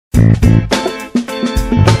Hey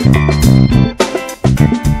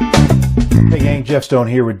gang, Jeff Stone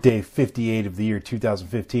here with day 58 of the year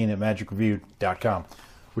 2015 at magicreview.com.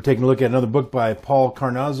 We're taking a look at another book by Paul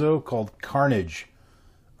Carnazzo called Carnage,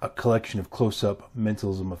 a collection of close-up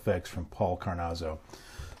mentalism effects from Paul Carnazzo.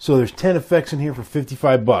 So there's 10 effects in here for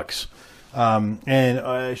 55 bucks. And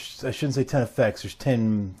I shouldn't say 10 effects, there's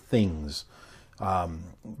 10 things.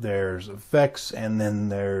 There's effects and then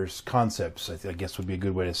there's concepts, I guess would be a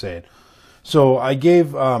good way to say it. So I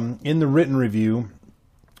gave, in the written review,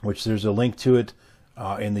 which there's a link to it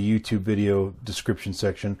in the YouTube video description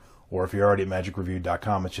section, or if you're already at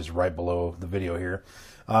magicreview.com, it's just right below the video here.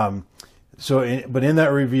 But in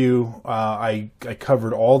that review, I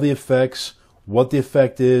covered all the effects, what the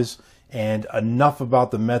effect is, and enough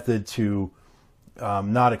about the method to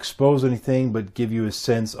not expose anything, but give you a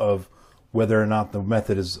sense of whether or not the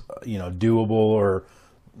method is, doable or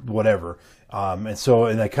whatever. And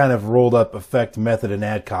I kind of rolled up effect, method, and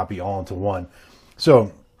ad copy all into one.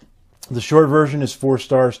 So the short version is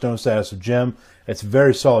 4-star, stone status of gem. It's a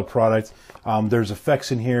very solid product. There's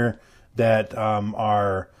effects in here that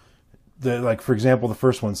are, like for example, the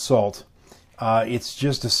first one, salt. It's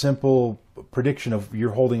just a simple prediction of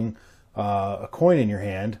you're holding a coin in your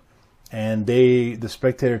hand, and the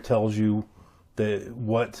spectator tells you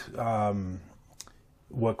what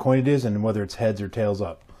coin it is and whether it's heads or tails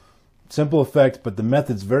up. Simple effect, but the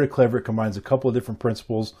method's very clever. It combines a couple of different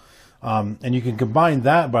principles. And you can combine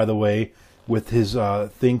that, by the way, with his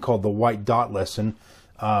thing called the white dot lesson,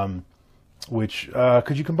 which,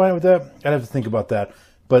 could you combine it with that? I'd have to think about that.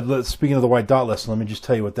 But speaking of the white dot lesson, let me just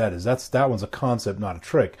tell you what that is. That one's a concept, not a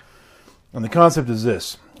trick. And the concept is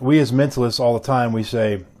this. We as mentalists all the time, we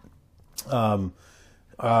say,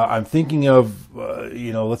 I'm thinking of,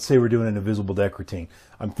 let's say we're doing an invisible deck routine.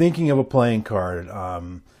 I'm thinking of a playing card.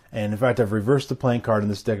 And in fact, I've reversed the playing card in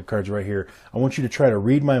this deck of cards right here. I want you to try to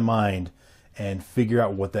read my mind and figure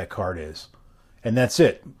out what that card is. And that's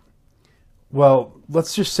it. Well,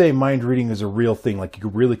 let's just say mind reading is a real thing, like you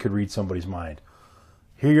really could read somebody's mind.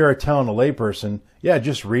 Here you are telling a layperson, yeah,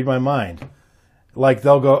 just read my mind. Like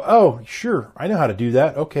they'll go, oh, sure, I know how to do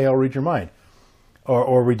that. Okay, I'll read your mind.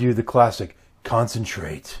 Or we do the classic,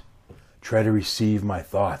 concentrate. Try to receive my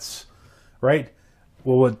thoughts. Right?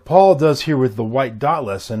 Well, what Paul does here with the white dot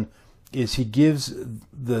lesson is he gives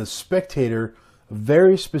the spectator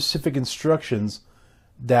very specific instructions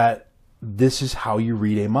that this is how you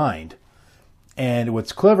read a mind. And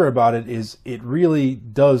what's clever about it is it really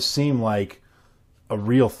does seem like a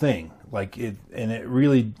real thing. And it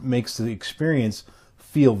really makes the experience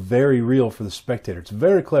feel very real for the spectator. It's a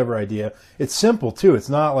very clever idea. It's simple too. It's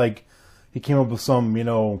not like he came up with some,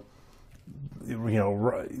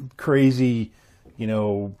 crazy,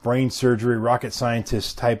 brain surgery, rocket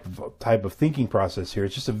scientist type of thinking process here.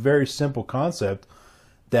 It's just a very simple concept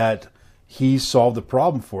that he solved a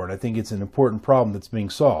problem for it. I think it's an important problem that's being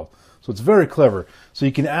solved. So it's very clever. So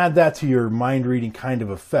you can add that to your mind reading kind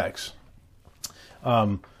of effects.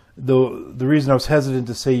 The reason I was hesitant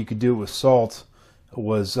to say you could do it with salt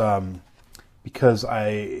was because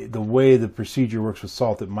the way the procedure works with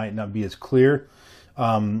salt, it might not be as clear.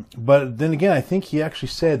 But then again, I think he actually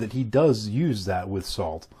said that he does use that with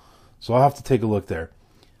salt. So I'll have to take a look there.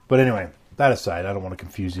 But anyway, that aside, I don't want to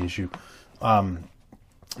confuse the issue.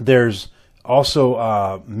 There's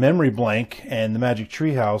also Memory Blank and the Magic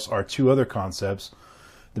Treehouse are two other concepts.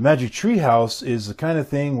 The Magic Treehouse is the kind of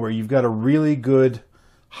thing where you've got a really good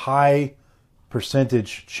high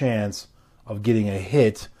percentage chance of getting a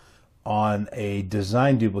hit on a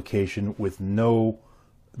design duplication with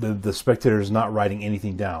the spectator is not writing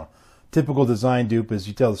anything down. Typical design dupe is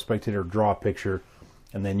you tell the spectator to draw a picture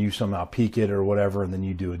and then you somehow peek it or whatever and then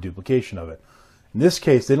you do a duplication of it. In this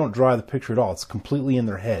case, they don't draw the picture at all. It's completely in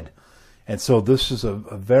their head. And so this is a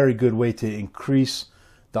very good way to increase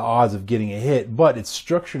the odds of getting a hit, but it's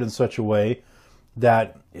structured in such a way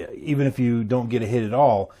that even if you don't get a hit at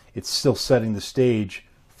all, it's still setting the stage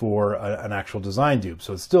for an actual design dupe.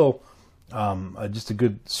 So it's still just a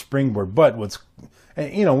good springboard. But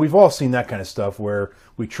we've all seen that kind of stuff where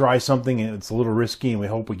we try something and it's a little risky and we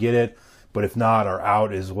hope we get it, but if not, our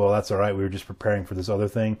out is, well, that's all right. We were just preparing for this other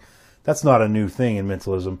thing. That's not a new thing in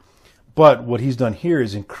mentalism. But what he's done here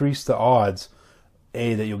is increase the odds,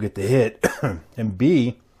 A, that you'll get the hit, and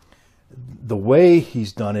B, the way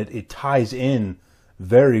he's done it, it ties in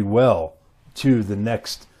very well to the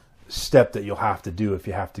next step that you'll have to do if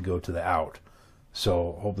you have to go to the out.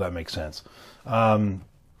 So hope that makes sense.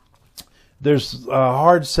 There's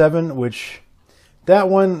Hard 7, which that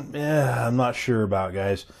one, I'm not sure about,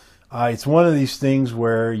 guys. It's one of these things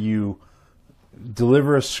where you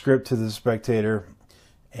deliver a script to the spectator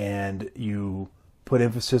and you put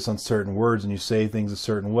emphasis on certain words and you say things a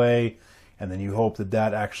certain way, and then you hope that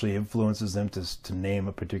that actually influences them to name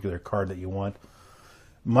a particular card that you want.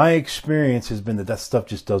 My experience has been that that stuff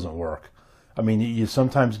just doesn't work. I mean, you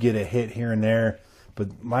sometimes get a hit here and there,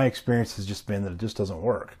 but my experience has just been that it just doesn't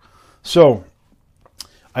work. So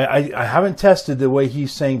I haven't tested the way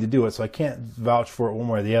he's saying to do it, so I can't vouch for it one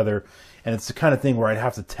way or the other. And it's the kind of thing where I'd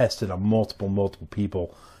have to test it on multiple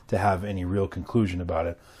people to have any real conclusion about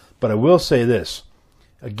it. But I will say this.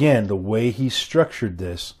 Again, the way he structured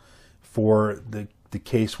this for the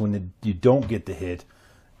case when you don't get the hit,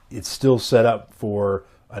 it's still set up for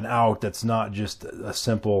an out that's not just a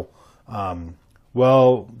simple,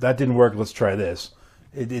 well, that didn't work, let's try this.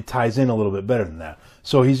 It ties in a little bit better than that.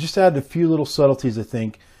 So he's just added a few little subtleties, I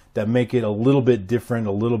think, that make it a little bit different,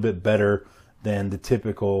 a little bit better than the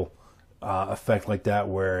typical effect like that,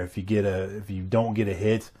 where if you don't get a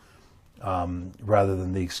hit, rather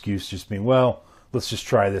than the excuse just being, well, let's just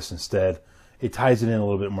try this instead. It ties it in a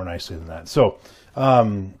little bit more nicely than that. So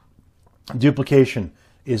duplication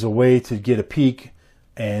is a way to get a peak,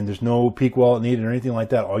 and there's no peak wallet needed or anything like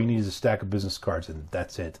that. All you need is a stack of business cards, and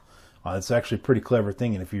that's it. It's actually a pretty clever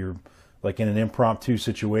thing, and if you're like in an impromptu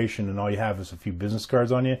situation and all you have is a few business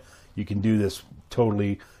cards on you, you can do this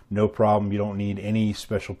totally no problem. You don't need any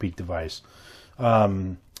special peak device.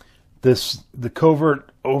 The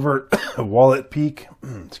covert overt wallet peak,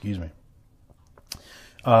 excuse me,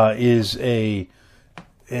 is you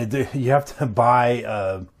have to buy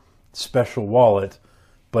a special wallet,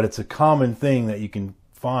 but it's a common thing that you can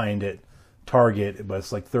find at Target, but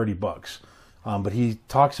it's like $30. But he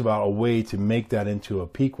talks about a way to make that into a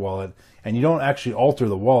peak wallet, and you don't actually alter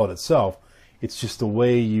the wallet itself. It's just the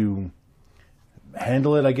way you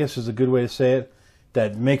handle it, I guess is a good way to say it,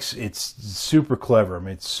 that makes it super clever. I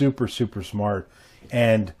mean, it's super smart,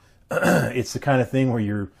 and it's the kind of thing where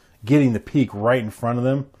you're getting the peak right in front of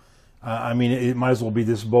them. I mean, it might as well be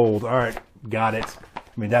this bold. All right, got it. I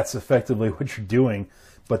mean, that's effectively what you're doing,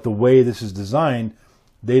 but the way this is designed,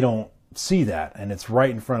 they don't see that, and it's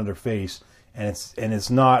right in front of their face. And it's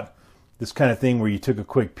not this kind of thing where you took a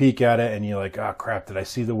quick peek at it and you're like, oh crap, did I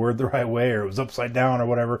see the word the right way, or it was upside down or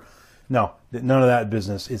whatever? No, none of that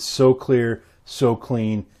business. It's so clear, so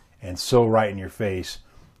clean, and so right in your face,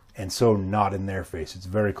 and so not in their face. It's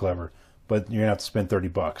very clever, but you're gonna have to spend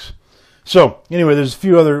 $30. So anyway, there's a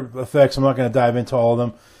few other effects. I'm not going to dive into all of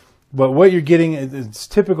them, but what you're getting, it's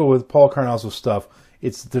typical with Paul Carnazzo stuff.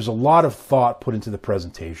 There's a lot of thought put into the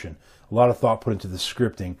presentation, a lot of thought put into the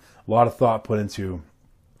scripting, a lot of thought put into,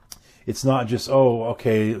 it's not just, oh,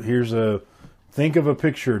 okay, think of a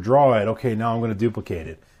picture, draw it, okay, now I'm going to duplicate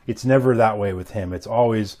it. It's never that way with him. It's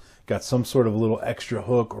always got some sort of a little extra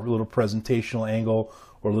hook or a little presentational angle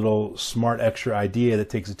or a little smart extra idea that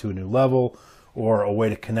takes it to a new level, or a way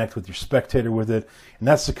to connect with your spectator with it. And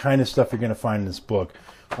that's the kind of stuff you're going to find in this book.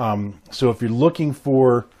 So if you're looking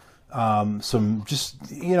for some, just,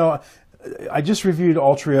 I just reviewed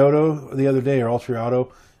Altriauto the other day, or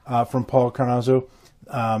Altriauto, from Paul Carnazzo,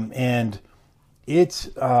 and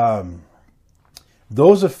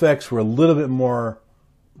those effects were a little bit more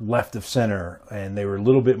left of center, and they were a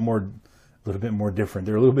little bit more different.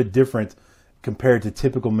 They're a little bit different compared to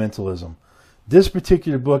typical mentalism. This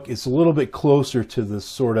particular book is a little bit closer to the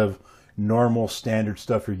sort of normal standard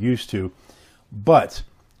stuff you're used to, but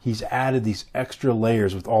he's added these extra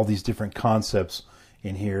layers with all these different concepts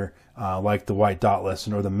in here, like the white dot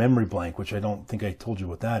lesson or the memory blank, which I don't think I told you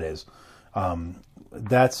what that is.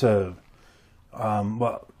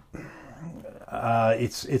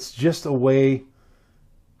 It's just a way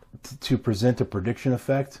to present a prediction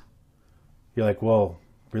effect. You're like, well,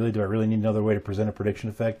 really, do I really need another way to present a prediction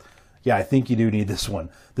effect? Yeah, I think you do need this one.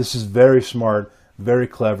 This is very smart, very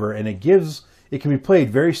clever, and it can be played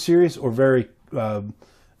very serious or very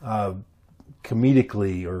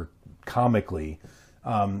comedically or comically.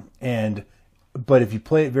 But if you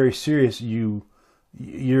play it very serious,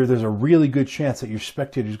 there's a really good chance that your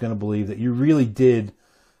spectator is going to believe that you really did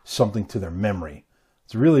something to their memory.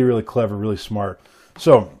 It's really, really clever, really smart.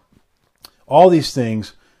 So all these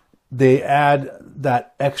things, they add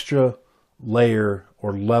that extra layer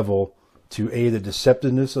or level to A, the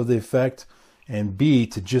deceptiveness of the effect, and B,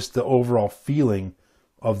 to just the overall feeling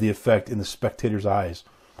of the effect in the spectator's eyes.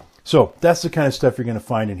 So that's the kind of stuff you're going to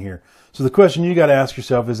find in here. So the question you got to ask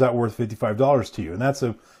yourself, is that worth $55 to you? And that's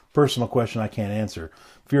a personal question I can't answer.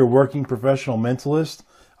 If you're a working professional mentalist,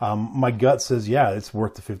 my gut says, yeah, it's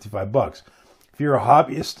worth the $55. If you're a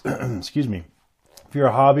hobbyist, excuse me, if you're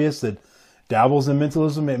a hobbyist that dabbles in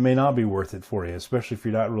mentalism, it may not be worth it for you, especially if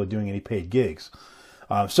you're not really doing any paid gigs.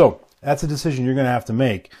 So that's a decision you're going to have to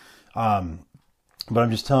make. But I'm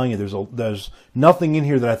just telling you, there's nothing in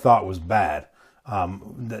here that I thought was bad.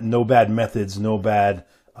 No bad methods, no bad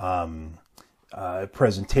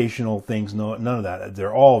presentational things, none of that.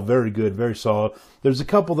 They're all very good, very solid. There's a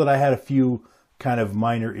couple that I had a few kind of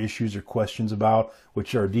minor issues or questions about,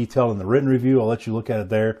 which are detailed in the written review. I'll let you look at it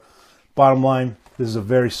there. Bottom line, this is a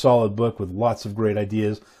very solid book with lots of great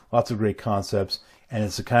ideas, lots of great concepts, and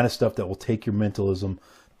it's the kind of stuff that will take your mentalism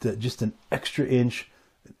to just an extra inch,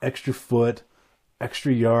 an extra foot,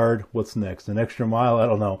 extra yard. What's next? An extra mile? I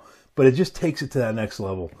don't know. But it just takes it to that next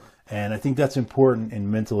level. And I think that's important in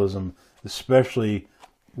mentalism, especially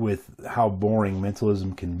with how boring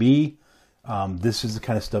mentalism can be. This is the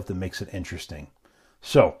kind of stuff that makes it interesting.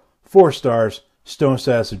 So, 4 stars, Stone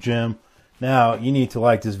Status of Jim. Now, you need to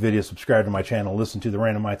like this video, subscribe to my channel, listen to the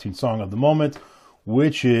random iTunes song of the moment,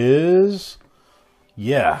 which is,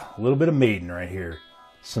 yeah, a little bit of Maiden right here.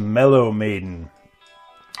 Some mellow Maiden.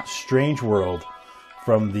 Strange World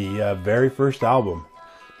from the very first album.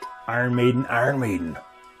 Iron Maiden, Iron Maiden.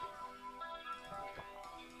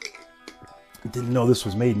 Didn't know this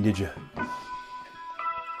was Maiden, did you?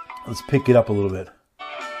 Let's pick it up a little bit.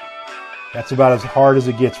 That's about as hard as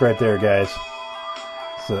it gets right there, guys.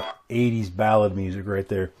 It's a 80s ballad music right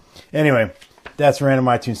there. Anyway, that's Random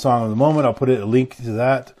iTunes Song of the Moment. I'll put a link to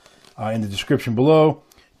that in the description below.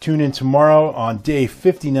 Tune in tomorrow on day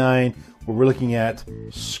 59, where we're looking at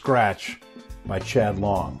Scratch by Chad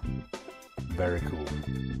Long. Very cool.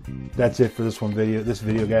 That's it for this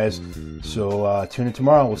video, guys. So tune in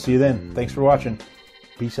tomorrow. We'll see you then. Thanks for watching.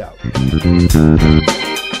 Peace out.